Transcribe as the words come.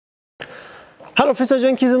Hello Freestyle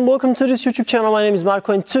Junkies and welcome to this YouTube channel. My name is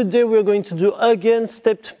Marko and today we're going to do again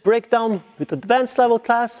stepped breakdown with advanced level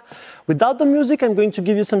class. Without the music, I'm going to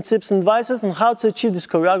give you some tips and advices on how to achieve this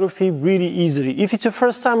choreography really easily. If it's your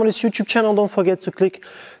first time on this YouTube channel, don't forget to click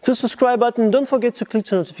the subscribe button. Don't forget to click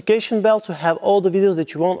the notification bell to have all the videos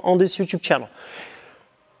that you want on this YouTube channel.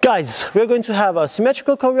 Guys, we're going to have a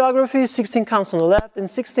symmetrical choreography, 16 counts on the left and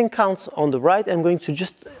 16 counts on the right. I'm going to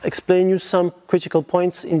just explain you some critical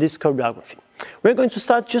points in this choreography. We're going to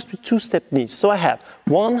start just with two-step knees. So I have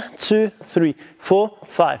 1, 2, 3, 4,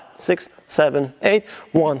 5, 6, 7, 8.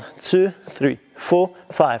 1, 2, 3, 4,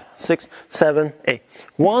 5, 6, 7, 8.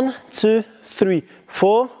 1, 2, 3,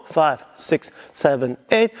 4, 5, 6, 7,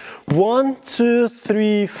 8. 1, 2,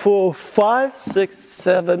 3, 4, 5, 6,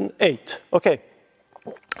 7, 8. Okay.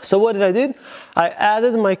 So what did I do? I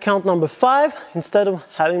added my count number 5 instead of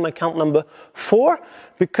having my count number 4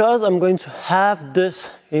 because I'm going to have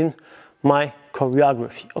this in my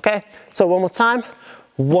choreography. Okay, so one more time.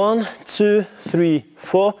 1, 2, 3,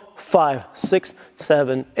 4, 5, 6,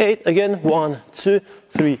 7, 8. Again, 1, 2,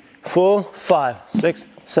 3, 4, 5, 6,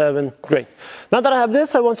 7. Great. Now that I have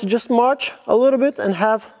this, I want to just march a little bit and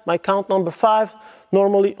have my count number 5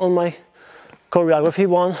 normally on my choreography.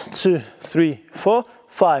 1, 2, 3, 4,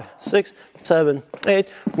 5, 6, 7, 8.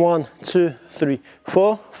 1, 2, 3,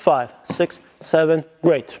 4, 5, 6, 7.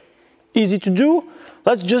 Great. Easy to do.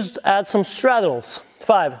 Let's just add some straddles.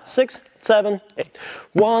 5, 6, 7, 8.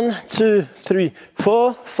 1, 2, 3,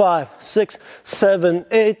 4, 5, 6, 7,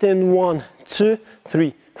 8. And 1, 2,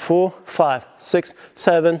 3, 4, 5, 6,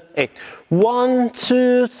 7, 8. 1,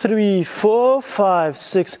 2, 3, 4, 5,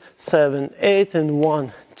 6, 7, 8. And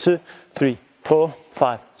 1, 2, 3, 4,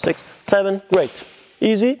 5, 6, 7. Great.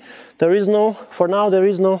 Easy. There is no, for now, there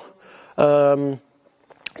is no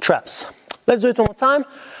traps. Let's do it one more time.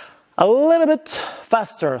 A little bit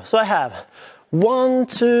faster. So I have 1,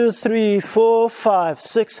 2, 3, 4, 5,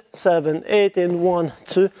 6, 7, 8. And 1,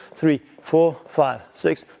 2, 3, 4, 5,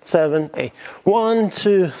 6, 7, 8. 1,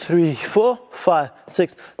 2, 3, 4, 5,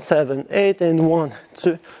 6, 7, 8. And 1,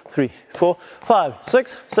 2, 3, 4, 5,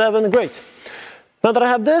 6, 7. Great. Now that I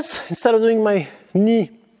have this, instead of doing my knee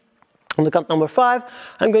on the count number 5,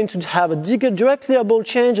 I'm going to have a digger directly, a ball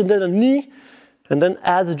change, and then a knee, and then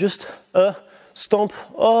add just a stomp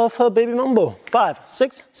of a baby mambo. 5,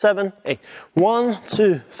 6, 7, 8. 1,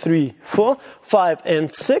 2, 3, 4, 5,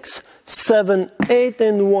 and 6, 7, 8.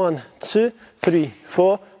 And 1, 2, 3,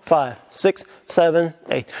 4, 5, 6, 7,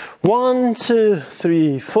 8. 1, 2,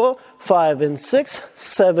 3, 4, 5, and 6,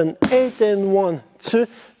 7, 8. And 1, 2,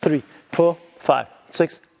 3, 4, 5,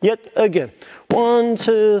 6. Yet again. 1,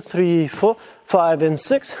 2, 3, 4, 5, and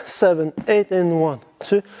 6, 7, 8. And 1,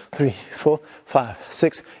 2, 3, 4, 5,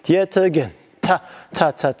 6. Yet again. Ta,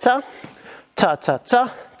 ta, ta, ta, ta, ta,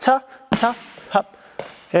 ta, ta, ta, hop.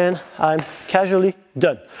 And I'm casually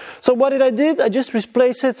done. So what did I do? I just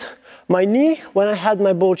replaced my knee when I had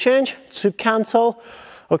my ball change to cancel,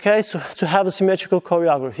 okay, so to have a symmetrical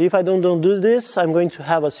choreography. If I don't do this, I'm going to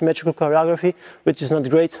have a symmetrical choreography, which is not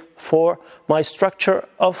great for my structure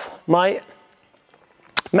of my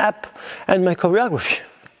map and my choreography.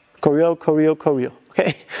 Choreo.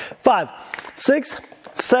 Okay. 5, 6,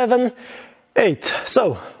 7, 8.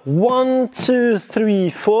 So 1, 2, 3,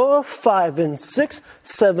 4, 5, and 6,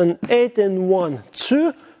 7, 8, and 1,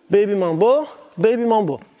 2. Baby mambo, baby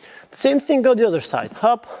mambo. Same thing on the other side.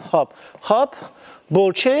 Hop, hop, hop.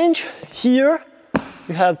 Ball change. Here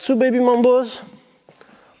you have 2 baby mambos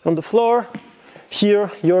on the floor.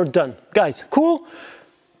 Here you're done. Guys, cool?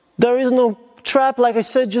 There is no trap, like I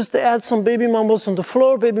said, just add some baby mambos on the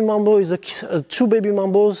floor. Baby mambo is 2 baby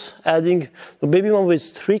mambos. Adding the baby mambo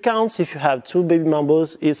is 3 counts. If you have 2 baby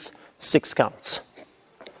mambos, it's 6 counts.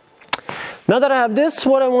 Now that I have this,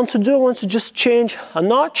 what I want to do, I want to just change a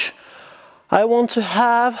notch. I want to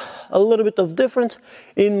have a little bit of different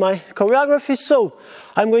in my choreography. So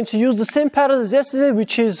I'm going to use the same pattern as yesterday,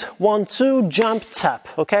 which is 1, 2, jump, tap.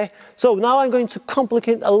 Okay? So now I'm going to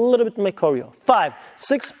complicate a little bit my choreo. 5,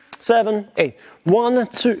 6, 7, 8. 1,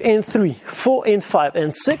 2, and 3, 4, and 5,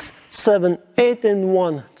 and 6, 7, 8, and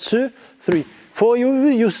 1, 2, 3, 4.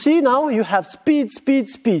 You see now you have speed.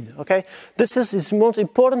 Okay? This is the most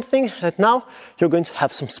important thing, that now you're going to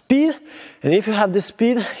have some speed. And if you have this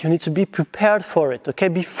speed, you need to be prepared for it. Okay?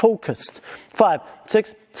 Be focused. 5,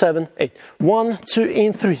 6, 7, 8. 1, 2,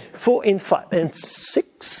 and 3, 4, and 5, and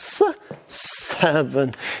 6,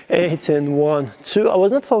 7, 8, and 1, 2. I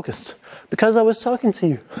was not focused because I was talking to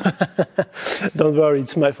you. Don't worry,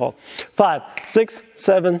 it's my fault. 5, 6,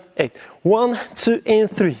 7, 8. 1, 2, and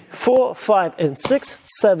 3, 4, 5, and 6,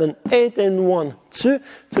 7, 8, and 1, 2,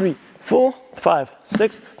 3, 4, 5,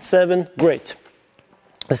 6, 7. Great.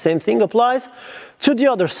 The same thing applies to the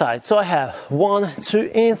other side. So I have 1,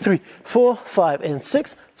 2, and 3, 4, 5, and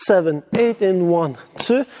 6, 7, 8, and 1,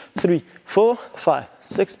 2, 3, 4, 5,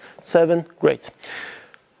 6, 7. Great.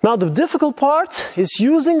 Now the difficult part is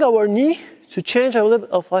using our knee to change a little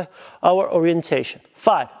bit of our orientation.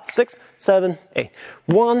 5, 6, 7, 8.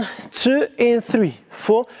 1, 2, and 3,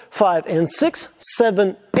 4, 5, and 6,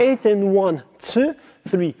 7, 8, and 1, 2,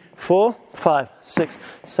 3, 4, 5, 6,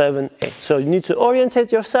 7, 8. So you need to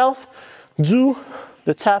orientate yourself. Do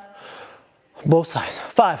the tap both sides.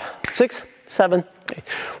 5, 6, 7, 8.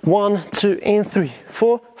 1, 2, and 3,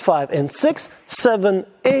 4, 5, and 6, 7,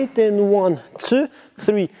 8, and 1, 2,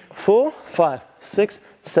 3, 4, 5, 6,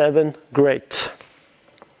 7. Great.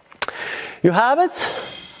 You have it?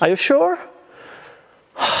 Are you sure?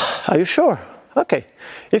 Are you sure? Okay.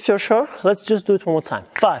 If you're sure, let's just do it one more time.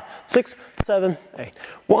 5, 6, 7, 8.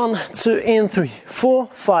 1, 2, and 3, 4,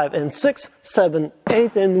 5, and 6, 7,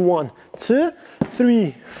 8, and 1, 2,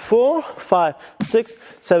 3, 4, 5, 6,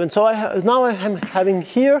 7. So now I am having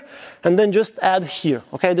here, and then just add here.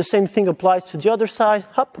 Okay, the same thing applies to the other side.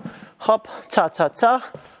 Hop, hop, ta, ta,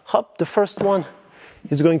 ta, hop. The first one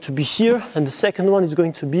is going to be here, and the second one is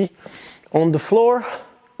going to be on the floor,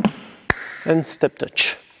 and step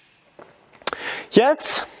touch.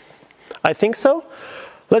 Yes, I think so.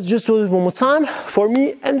 Let's just do it one more time for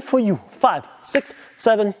me and for you. 5, 6,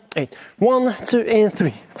 7, 8. 1, 2, and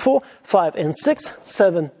 3, 4, 5, and 6,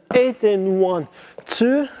 7, 8, and 1,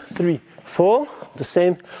 2, 3, 4. The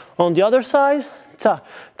same on the other side. Ta,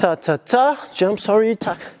 ta, ta, ta. Jump, sorry.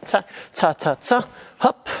 Ta, ta, ta, ta, ta.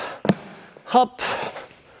 Hop, hop,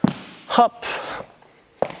 hop.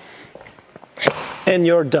 And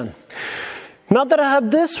you're done. Now that I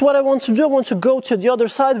have this, what I want to do, I want to go to the other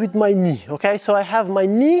side with my knee. Okay, so I have my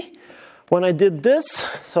knee when I did this.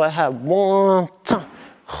 So I have 1, 2,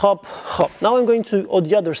 hop, hop. Now I'm going to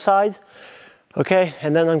the other side. Okay,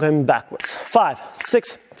 and then I'm going backwards. 5,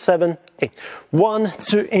 6, 7, 8. 1,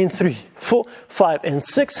 2, and 3, 4, 5, and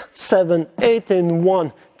 6, 7, 8, and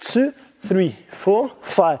 1, 2, 3, 4,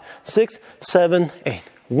 5, 6, 7, 8.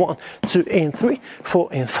 1, 2, and 3, 4,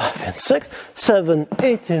 and 5, and 6, 7,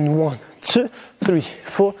 8, and 1, 2, 3,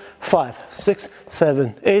 4, 5, 6,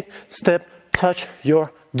 7, 8. Step, touch, you're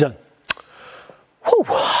done. Whew.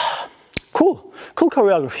 Cool. Cool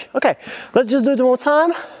choreography. Okay, let's just do it one more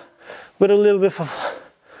time with a little bit of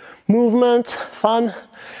movement, fun,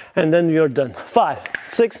 and then you're done. 5,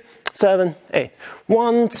 6, 7, 8.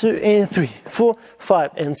 1, 2, and 3, 4,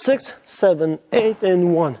 5, and 6, 7, 8,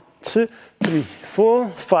 and 1, 2, 3,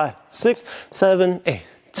 4, 5, 6, 7, 8.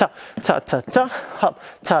 Ta, ta, ta, ta, hop,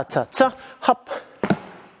 ta, ta, ta, hop,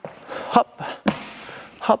 hop,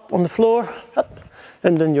 hop on the floor, hop,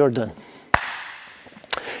 and then you're done.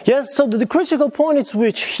 Yes, so the critical point is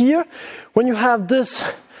which here, when you have this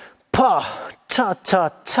pa, ta,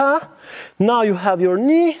 ta, ta, now you have your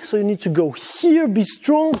knee, so you need to go here, be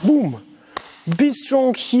strong, boom. Be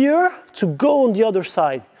strong here to go on the other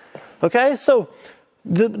side. Okay, so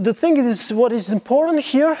the thing is, what is important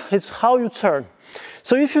here is how you turn.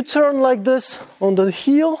 So if you turn like this on the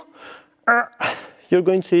heel, you're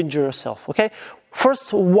going to injure yourself, okay?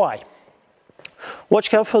 First, why? Watch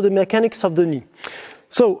carefully for the mechanics of the knee.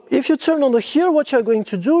 So if you turn on the heel, what you're going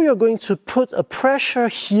to do, you're going to put a pressure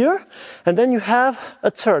here, and then you have a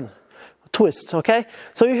turn, a twist, okay?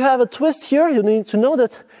 So you have a twist here, you need to know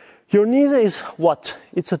that your knee is what?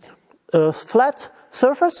 It's a flat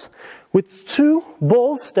surface with two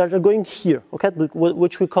balls that are going here, okay?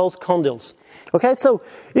 Which we call condyles. Okay, so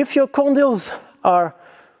if your condyles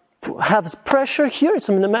have pressure here, it's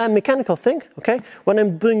a mechanical thing, okay? When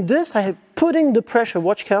I'm doing this, I'm putting the pressure,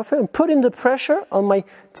 watch carefully, I'm putting the pressure on my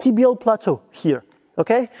tibial plateau here,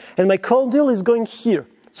 okay? And my condyle is going here.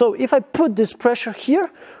 So if I put this pressure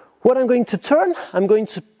here, what I'm going to turn, I'm going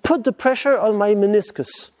to put the pressure on my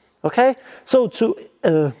meniscus, okay? So to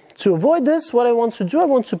avoid this, what I want to do, I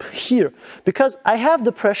want to here, because I have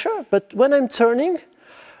the pressure, but when I'm turning,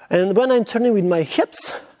 and when I'm turning with my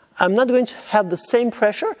hips, I'm not going to have the same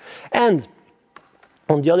pressure. And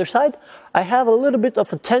on the other side, I have a little bit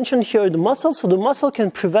of a tension here in the muscle, so the muscle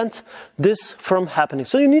can prevent this from happening.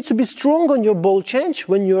 So you need to be strong on your ball change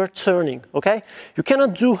when you're turning, okay? You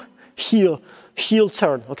cannot do heel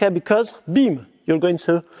turn, okay? Because, beam, you're going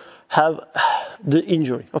to have the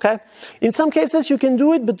injury, okay? In some cases you can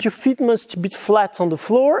do it, but your feet must be flat on the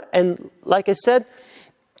floor, and like I said,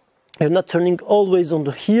 you're not turning always on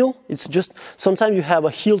the heel. It's just sometimes you have a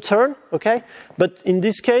heel turn, okay? But in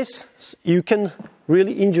this case, you can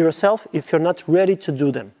really injure yourself if you're not ready to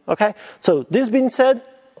do them, okay? So this being said,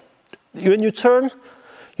 when you turn,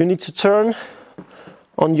 you need to turn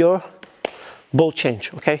on your ball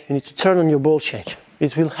change, okay? You need to turn on your ball change.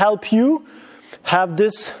 It will help you have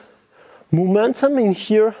this momentum in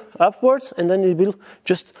here upwards, and then it will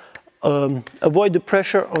just avoid the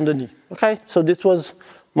pressure on the knee, okay? So this was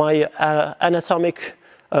my anatomic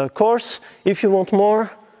course. If you want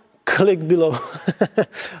more, click below.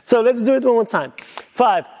 So let's do it one more time.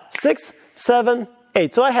 5, 6, 7,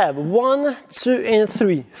 8. So I have 1, 2, and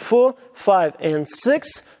 3, 4, 5, and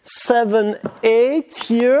 6, 7, 8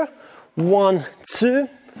 here. 1, 2,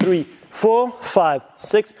 3, 4, 5,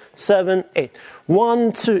 6, 7, 8.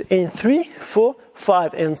 1, 2, and 3, 4,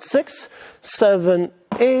 5, and 6, 7,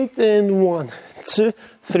 8, and 1, 2,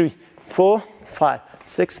 3, 4, 5,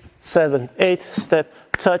 6, 7, 8. Step,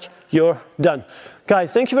 touch, you're done.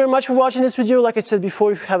 Guys, thank you very much for watching this video. Like I said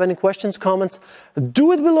before, if you have any questions, comments,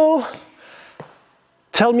 do it below.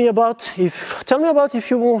 Tell me about if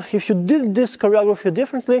you did this choreography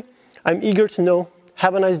differently. I'm eager to know.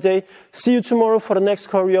 Have a nice day. See you tomorrow for the next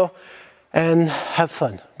choreo, and have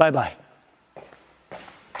fun. Bye bye.